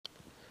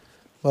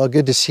Well,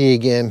 good to see you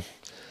again.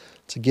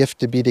 It's a gift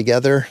to be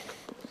together.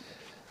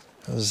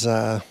 I was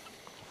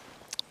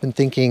been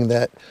thinking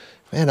that,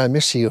 man, I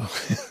miss you.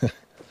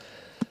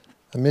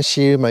 I miss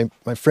you,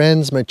 my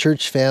friends, my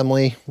church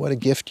family. What a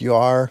gift you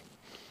are.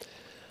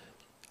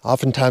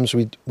 Oftentimes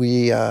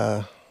we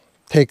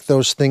take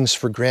those things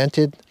for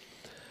granted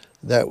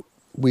that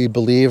we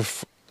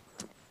believe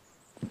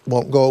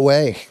won't go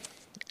away.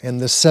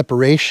 And the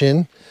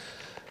separation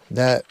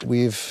that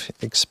we've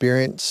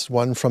experienced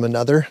one from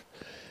another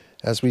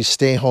as we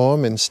stay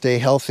home and stay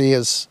healthy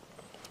has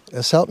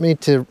helped me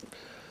to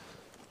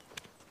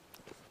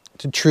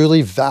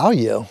truly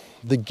value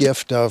the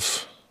gift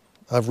of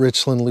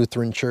Richland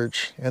Lutheran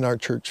Church and our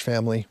church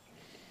family,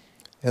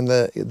 and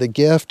the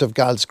gift of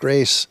God's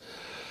grace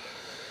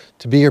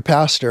to be your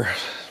pastor.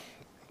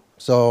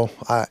 So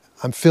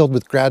I'm filled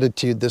with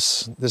gratitude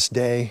this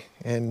day,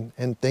 and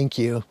thank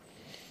you.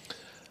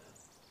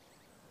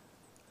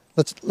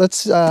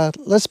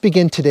 Let's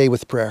begin today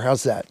with prayer.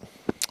 How's that?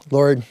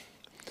 Lord,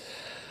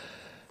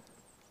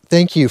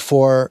 thank you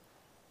for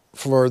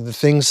the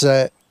things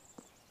that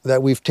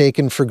we've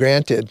taken for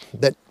granted,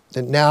 that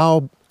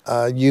now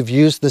you've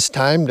used this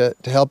time to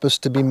help us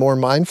to be more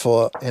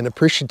mindful and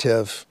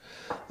appreciative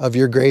of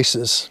your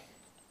graces.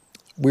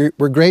 We're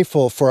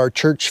grateful for our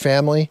church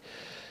family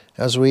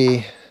as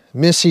we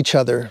miss each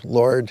other,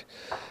 Lord,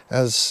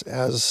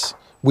 as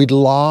we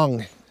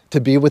long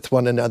to be with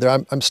one another.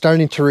 I'm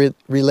starting to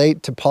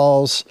relate to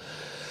Paul's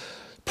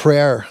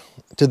prayer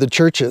to the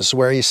churches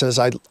where he says,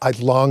 I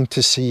long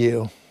to see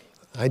you.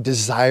 I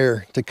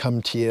desire to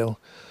come to you.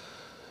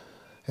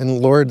 And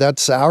Lord,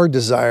 that's our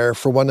desire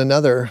for one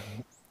another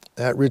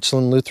at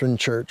Richland Lutheran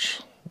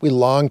Church. We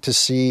long to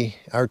see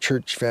our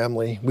church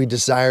family. We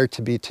desire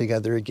to be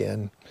together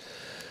again.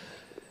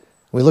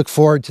 We look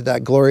forward to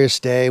that glorious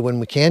day when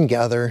we can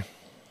gather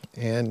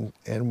and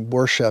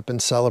worship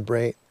and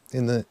celebrate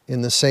in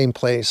the same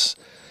place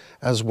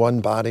as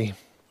one body.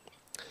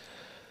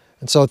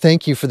 And so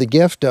thank you for the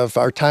gift of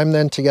our time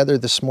then together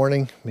this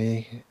morning.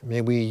 May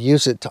we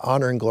use it to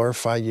honor and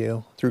glorify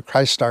you through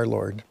Christ our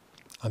Lord.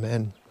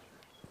 Amen.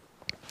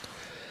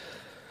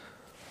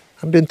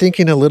 I've been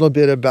thinking a little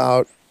bit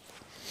about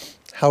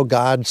how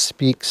God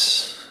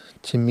speaks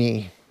to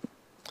me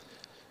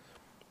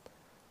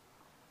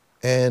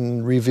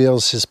and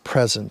reveals his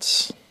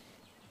presence.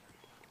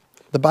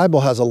 The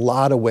Bible has a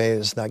lot of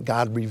ways that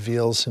God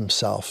reveals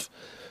himself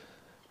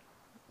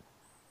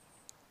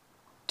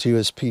to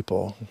his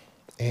people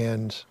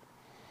and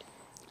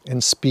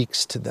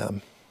speaks to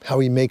them, how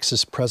he makes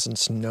his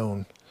presence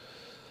known,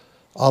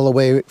 all the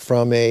way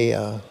from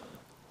a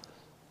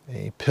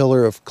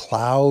pillar of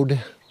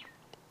cloud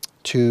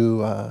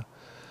to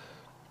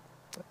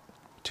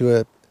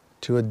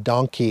a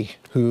donkey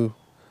who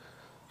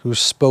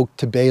spoke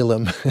to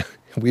Balaam.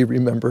 We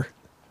remember.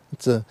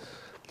 It's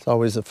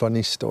always a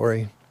funny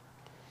story.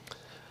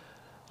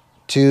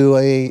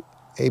 To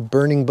a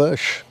burning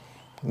bush.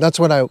 And that's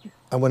what I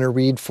want to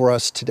read for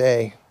us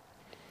today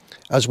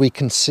as we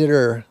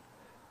consider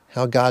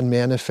how God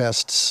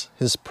manifests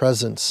his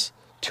presence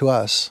to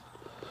us.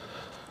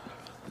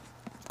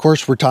 Of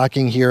course, we're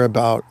talking here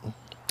about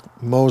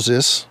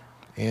Moses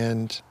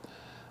and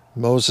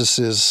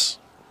Moses'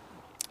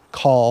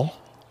 call.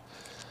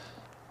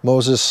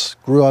 Moses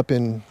grew up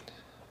in,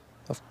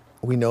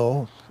 we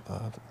know,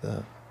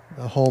 the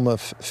home of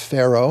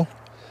Pharaoh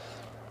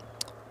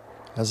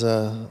as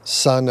a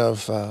son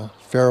of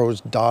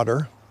Pharaoh's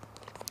daughter.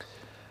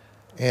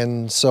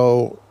 And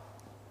so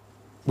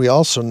we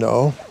also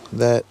know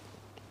that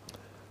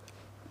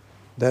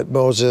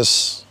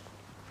Moses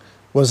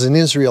was an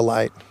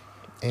Israelite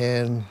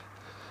and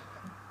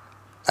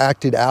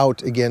acted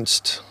out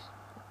against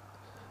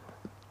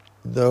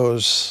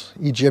those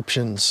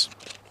Egyptians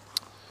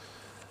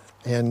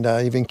and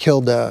even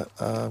killed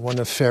one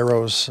of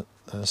Pharaoh's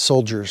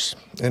soldiers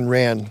and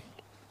ran.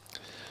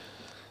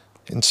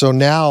 And so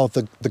now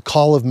the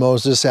call of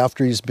Moses,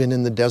 after he's been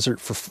in the desert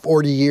for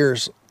 40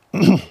 years,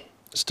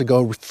 is to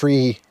go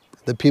free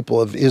the people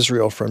of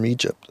Israel from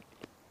Egypt.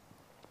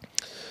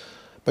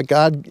 But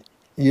God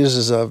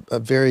uses a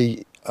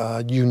very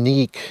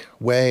unique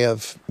way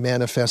of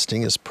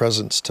manifesting his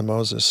presence to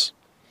Moses.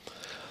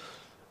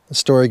 The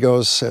story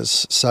goes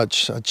as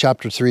such,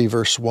 chapter 3,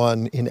 verse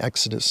 1 in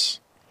Exodus.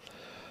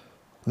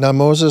 Now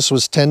Moses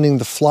was tending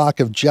the flock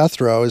of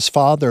Jethro, his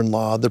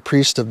father-in-law, the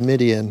priest of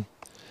Midian,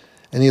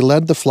 and he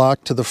led the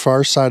flock to the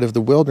far side of the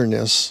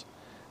wilderness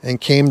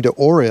and came to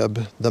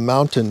Horeb, the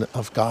mountain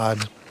of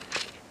God.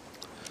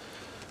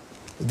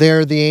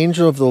 There the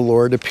angel of the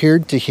Lord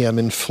appeared to him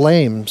in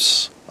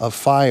flames of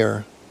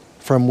fire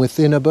from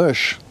within a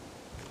bush.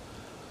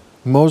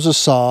 Moses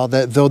saw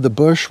that though the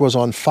bush was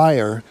on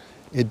fire,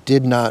 it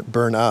did not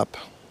burn up.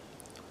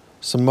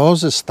 So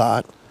Moses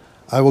thought,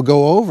 I will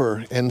go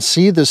over and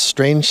see this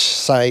strange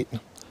sight,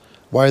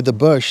 why the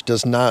bush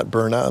does not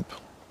burn up.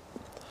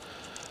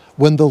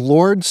 When the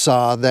Lord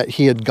saw that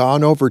he had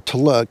gone over to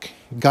look,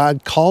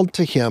 God called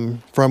to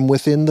him from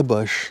within the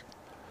bush,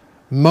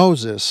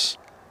 Moses,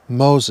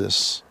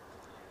 Moses.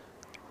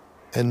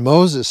 And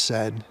Moses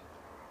said,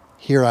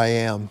 here I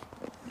am.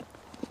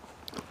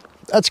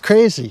 That's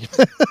crazy.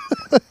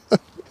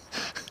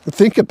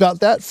 Think about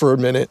that for a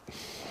minute.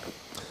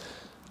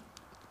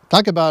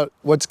 Talk about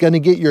what's going to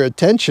get your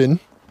attention.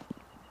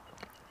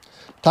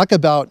 Talk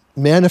about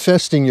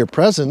manifesting your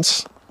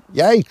presence.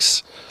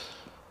 Yikes.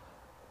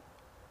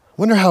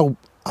 Wonder how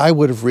I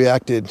would have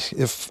reacted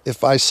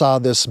if I saw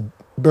this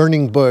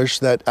burning bush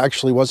that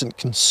actually wasn't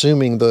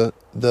consuming the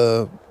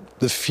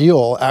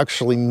fuel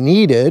actually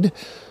needed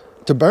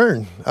to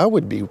burn. That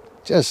would be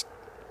just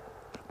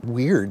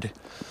weird.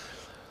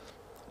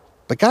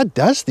 But God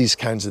does these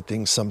kinds of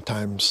things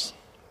sometimes.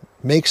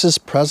 Makes his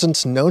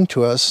presence known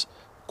to us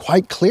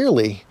quite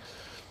clearly.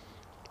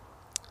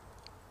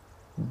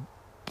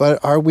 But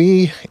are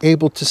we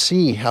able to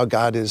see how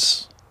God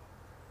is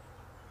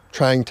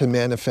trying to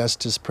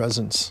manifest his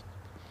presence?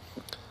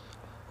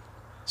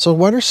 So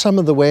what are some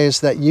of the ways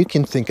that you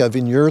can think of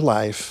in your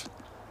life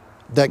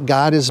that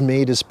God has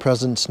made his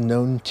presence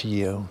known to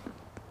you?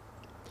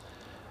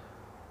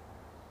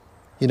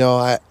 You know,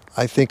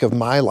 I think of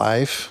my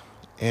life,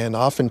 and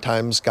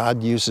oftentimes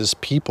God uses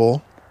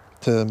people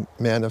to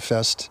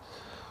manifest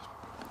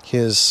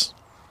his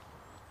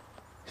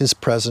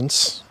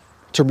presence,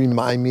 to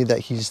remind me that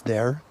he's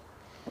there.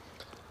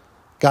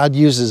 God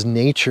uses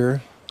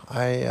nature.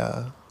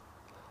 I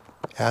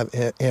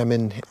am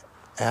an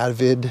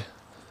avid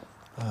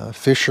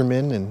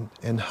fisherman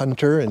and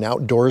hunter and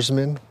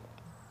outdoorsman.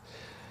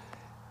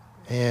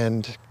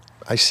 And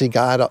I see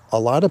God a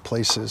lot of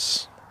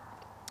places.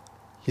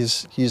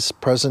 He's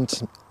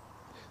present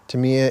to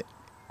me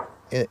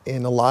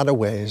in a lot of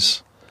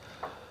ways.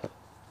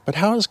 But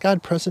how is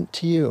God present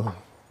to you?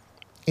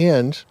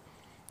 And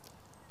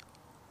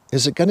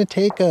is it going to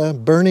take a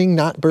burning,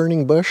 not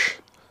burning bush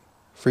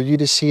for you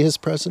to see his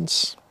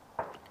presence?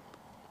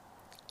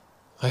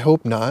 I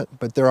hope not,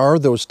 but there are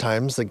those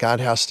times that God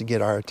has to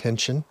get our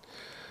attention.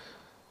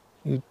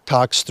 He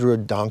talks through a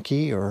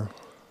donkey or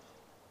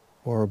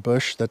a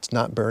bush that's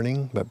not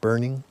burning, but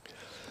burning.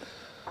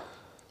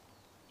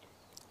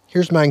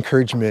 Here's my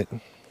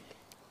encouragement.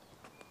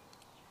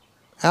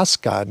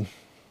 Ask God,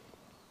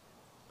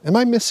 am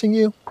I missing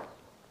you?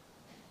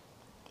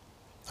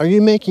 Are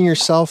you making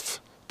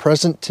yourself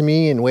present to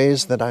me in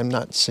ways that I'm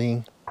not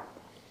seeing?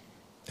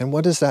 And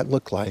what does that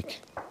look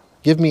like?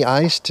 Give me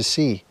eyes to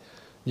see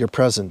your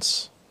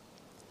presence,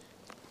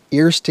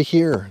 ears to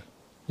hear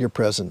your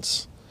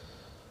presence,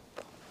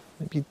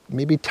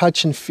 maybe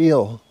touch and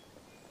feel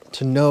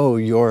to know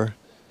you're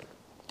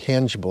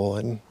tangible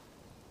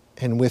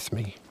and with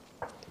me.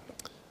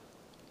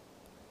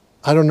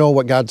 I don't know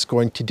what God's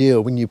going to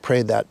do when you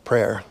pray that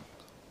prayer.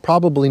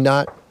 Probably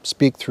not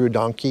speak through a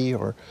donkey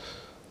or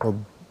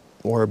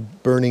a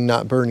burning,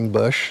 not burning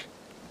bush.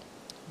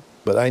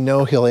 But I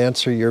know he'll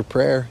answer your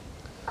prayer.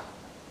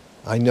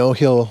 I know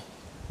he'll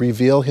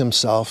reveal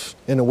himself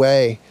in a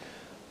way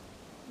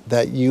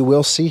that you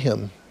will see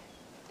him.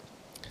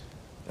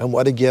 And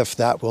what a gift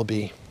that will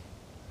be.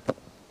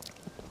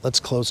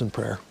 Let's close in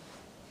prayer.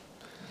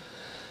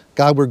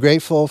 God, we're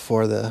grateful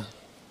for the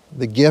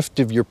gift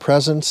of your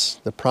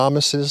presence, the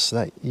promises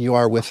that you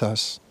are with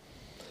us.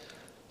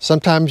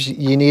 Sometimes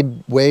you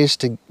need ways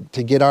to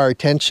get our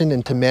attention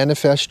and to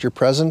manifest your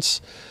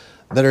presence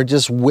that are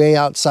just way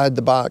outside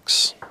the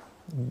box.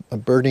 A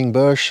burning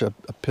bush, a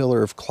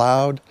pillar of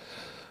cloud,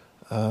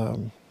 a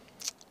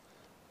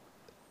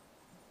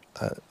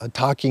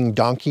talking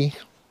donkey.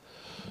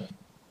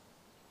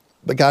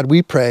 But God,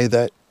 we pray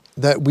that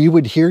we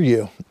would hear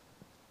you,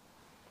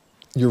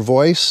 your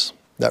voice,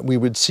 that we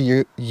would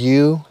see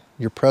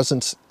your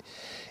presence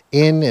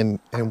in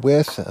and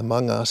with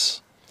among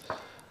us.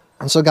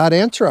 And so God,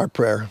 answer our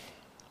prayer.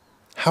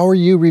 How are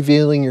you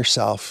revealing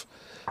yourself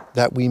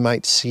that we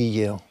might see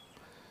you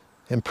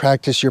and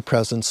practice your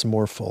presence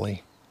more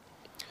fully?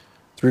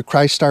 Through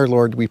Christ our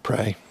Lord, we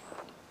pray.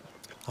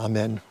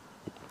 Amen.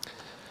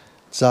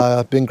 It's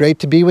been great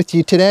to be with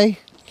you today.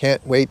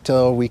 Can't wait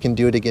till we can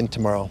do it again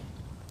tomorrow.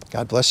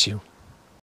 God bless you.